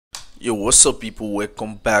Yo, what's up, people?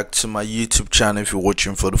 Welcome back to my YouTube channel. If you're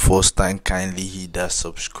watching for the first time, kindly hit that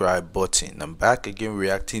subscribe button. I'm back again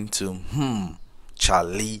reacting to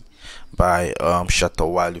Chale by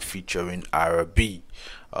Shatta Wale featuring Ara-B.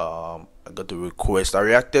 I got the request. I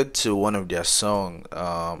reacted to one of their song.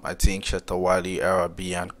 I think Shatta Wale,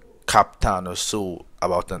 Ara-B, and Captain or so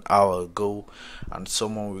about an hour ago, and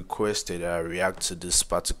someone requested I react to this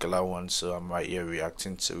particular one, so I'm right here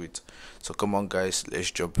reacting to it. So come on guys, let's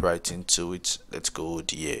jump right into it. Let's go.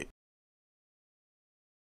 Yeah.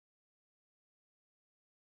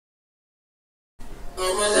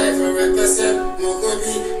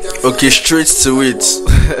 Okay, straight to it.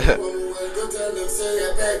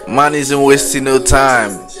 Man isn't wasting no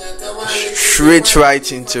time. Straight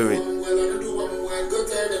right into it.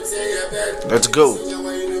 Let's go.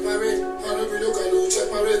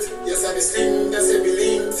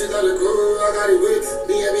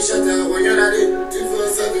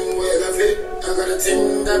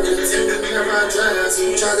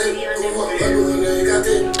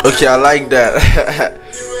 Okay, I like that.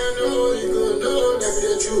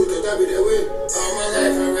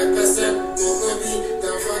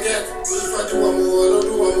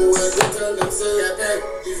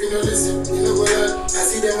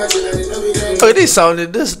 Oh, this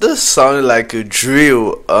sounded like a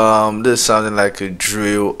drill. This sounded like a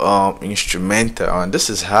drill instrumental, and this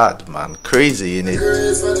is hard, man. Crazy, in it.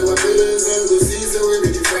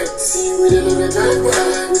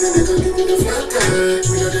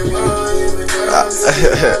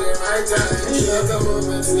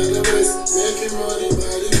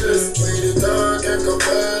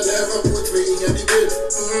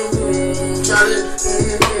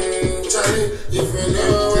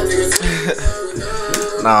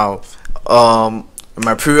 Now, in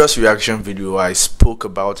my previous reaction video, I spoke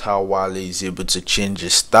about how Wale is able to change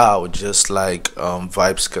his style, just like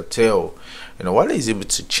Vybz Kartel. You know, Wale is able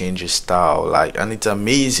to change his style, like, and it's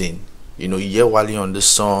amazing. You know, you hear Wale on the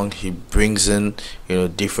song, he brings in, you know,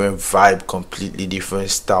 different vibe, completely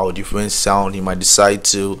different style, different sound. He might decide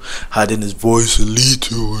to harden his voice a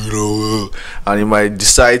little, you know, and he might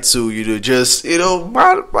decide to, you know, just, you know,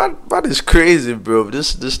 man is crazy, bro.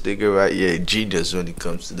 This nigga right here, genius when it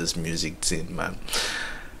comes to this music thing, man.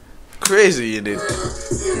 Crazy, in it.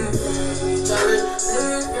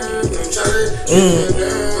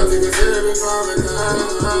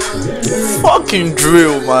 Fucking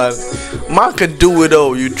drill, man. Man can do it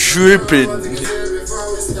all. You tripping.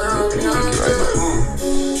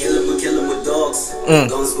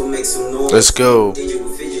 Let's go.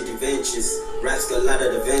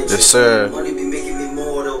 Yes, sir.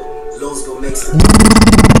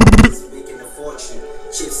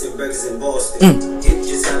 Chips and burgers in Boston. Hit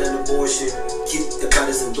just out an abortion. Keep the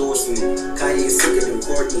body's endorsement. Kanye is sicker than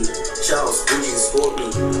Courtney. Charles, would you support me?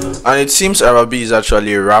 And it seems Ara-B is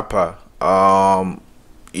actually a rapper.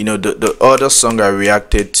 You know, the other song I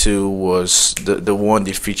reacted to was the one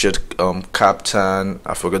they featured Captain.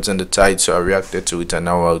 I've forgotten the title. I reacted to it an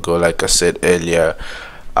hour ago. Like I said earlier,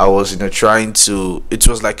 I was, you know, trying to. It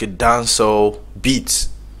was like a dancehall beat,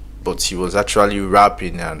 but he was actually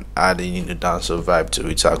rapping and adding in the dancehall vibe to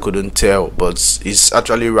it. So I couldn't tell, but he's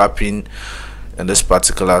actually rapping in this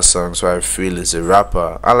particular song, so I feel he's a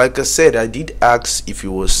rapper. And like I said, I did ask if he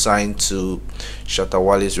was signed to Shatta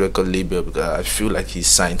Wale's record label, because I feel like he's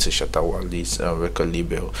signed to Shatta Wale's record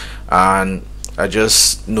label, and I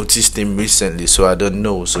just noticed him recently, so I don't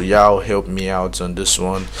know. So y'all help me out on this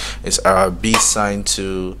one. Is Ara-B signed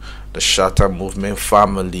to the Shatta movement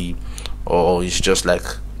family, or it's just like,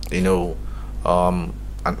 you know, an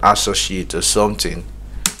associate or something?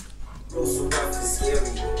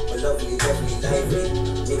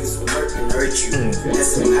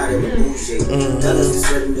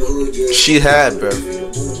 She had, bro.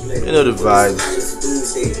 You know the vibes.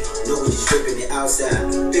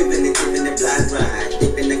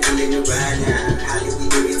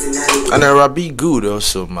 And Ara-B good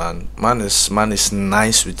also, man. Man is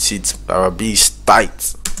nice with it. Ara-B is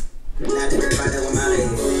tight.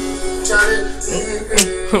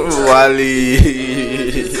 Wale.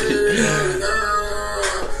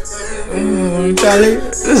 Chale,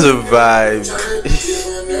 this is a vibe.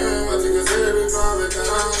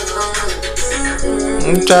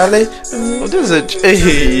 Chale, this is a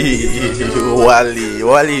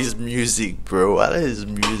Wale is music, bro. Wale is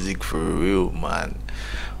music for real, man.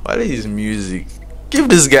 Wale is music. Give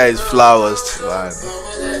this guy his flowers, man.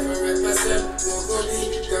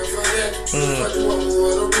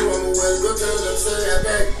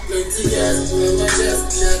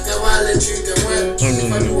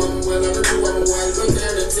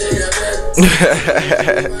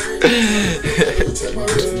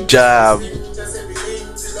 Jab.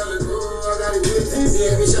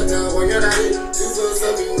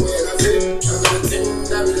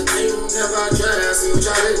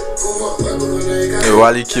 Hey,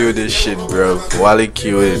 Wale killed this shit, bro. Wale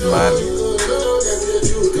killed it, man.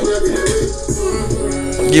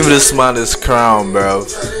 Give this man his crown, bro.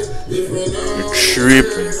 You're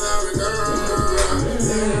tripping.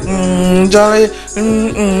 Chale,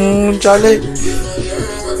 Chale,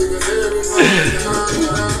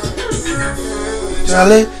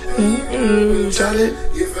 Chale, Chale.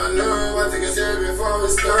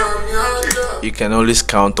 You can always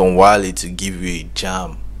count on Wale to give you a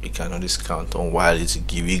jam. You can always count on Wale to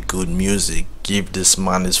give you good music. Give this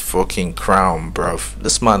man his fucking crown, bruv.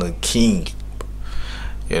 This man a king.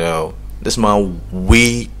 You know, this man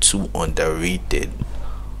way too underrated.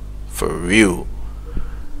 For real.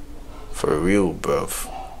 For real, bruv.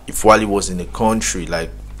 If Wale was in a country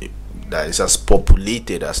like that is as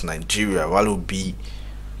populated as Nigeria, Wale would be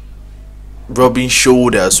rubbing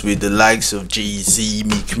shoulders with the likes of Jay-Z,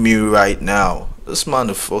 Meek Mill right now. This man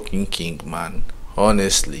a fucking king, man.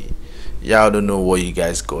 Honestly, y'all don't know what you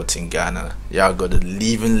guys got in Ghana. Y'all got a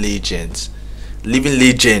living legend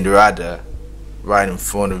rather, right in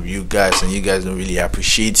front of you guys, and you guys don't really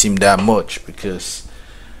appreciate him that much because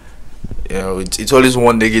you know it's always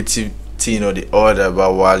one negative thing or the other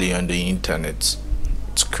about Wale on the internet.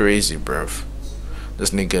 It's crazy, bruv.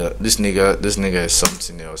 This nigga is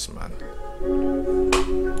something else, man.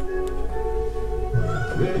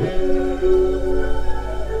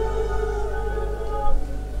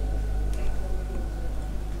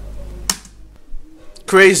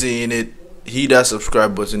 Crazy in it. Hit that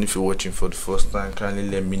subscribe button if you're watching for the first time. Kindly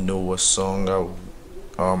let me know what song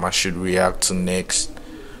I should react to next.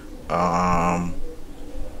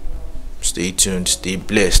 Stay tuned, stay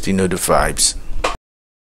blessed, you know the vibes.